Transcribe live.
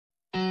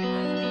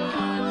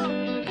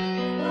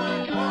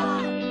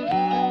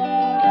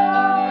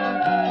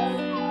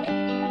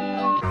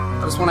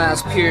wanna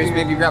ask Piers,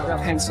 maybe grab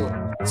a pencil,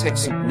 take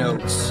some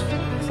notes,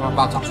 so I'm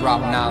about to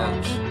drop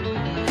knowledge.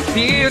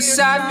 Piers,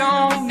 I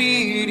don't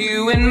need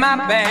you in my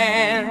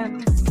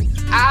band.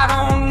 I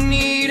don't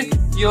need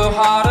your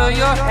heart or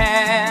your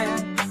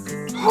hand.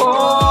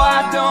 Oh,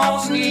 I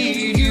don't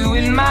need you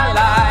in my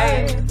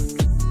life.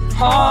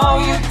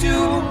 All you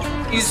do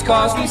is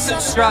cause me some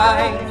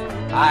strife.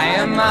 I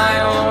am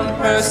my own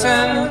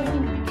person.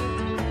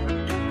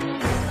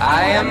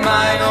 I am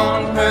my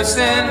own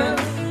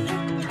person.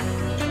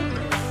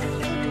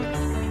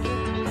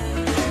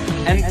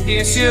 And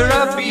Piers, you're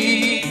a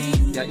bee.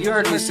 Yeah, you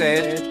heard me say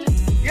it.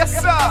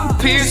 Yes, sir.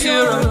 Piers,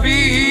 you're a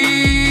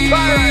bee.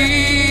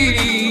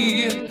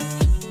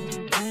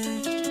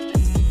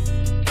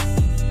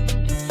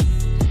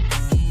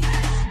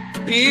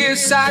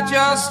 Piers, I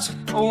just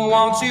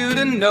want you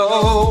to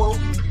know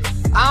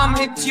I'm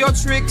hip to your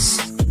tricks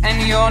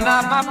and you're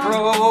not my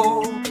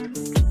bro.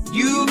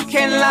 You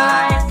can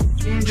lie,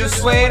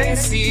 just wait and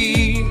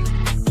see.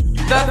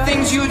 The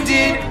things you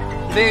did,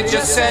 they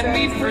just set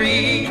me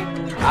free.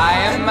 I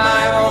am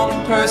my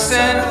own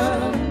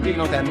person. You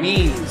know what that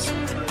means.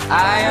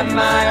 I am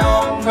my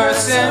own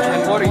person.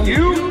 And what are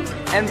you?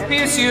 And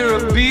Piers,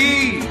 you're a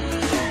bee.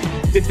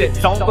 Did that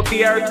song for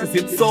Pierre, cause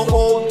it's so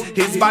old.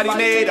 His body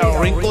made of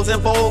wrinkles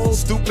and folds.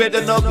 Stupid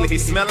and ugly, he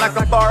smelled like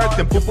a fart.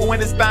 Then poo-poo in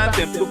his pants,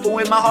 then poo-poo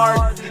in my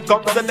heart.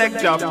 Comes the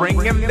nectar, bring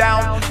him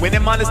down. When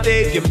him on the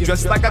stage, him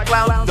dressed like a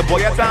clown. The boy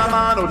a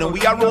time oh, then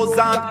we are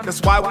Roseanne.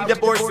 That's why we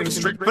divorced him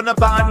straight from the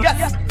bond.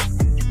 Yes!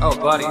 Oh,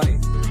 buddy.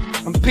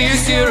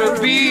 Piers, you're a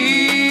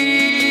bee.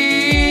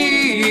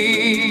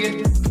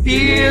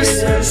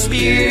 Piers,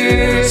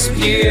 Piers,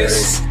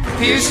 Piers.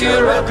 Piers,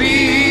 you're a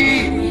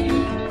bee.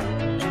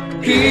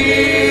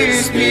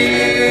 Piers,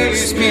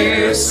 Piers,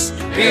 Piers.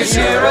 Piers,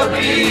 you're a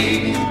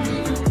bee.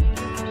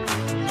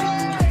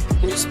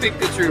 You speak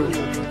the truth.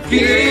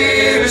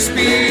 Piers,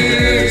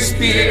 Piers,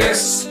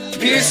 Piers.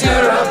 Piers,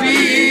 you're a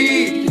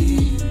bee.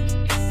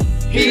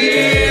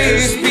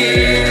 Piers,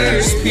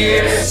 Piers,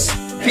 Piers.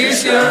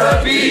 Piers, you're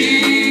a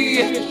bee.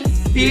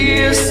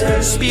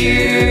 Piers,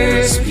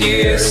 Piers,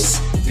 Piers.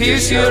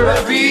 Piers, you're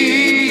a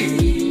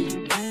bee.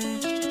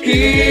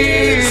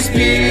 Piers,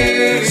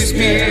 Piers,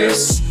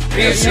 Piers.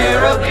 Piers,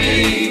 you're a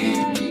bee.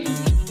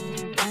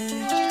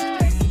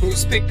 You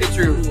speak the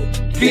truth.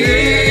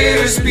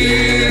 Piers,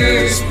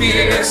 Piers,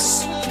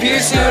 Piers.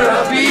 Piers, you're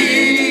a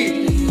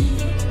bee.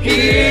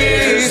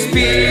 Piers,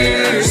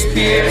 Piers,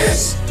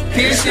 Piers.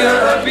 Piers, you're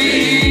a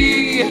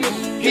bee.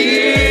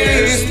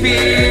 Piers,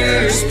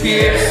 Piers,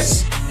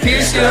 Piers.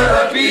 Piers, you're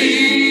a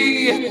bee.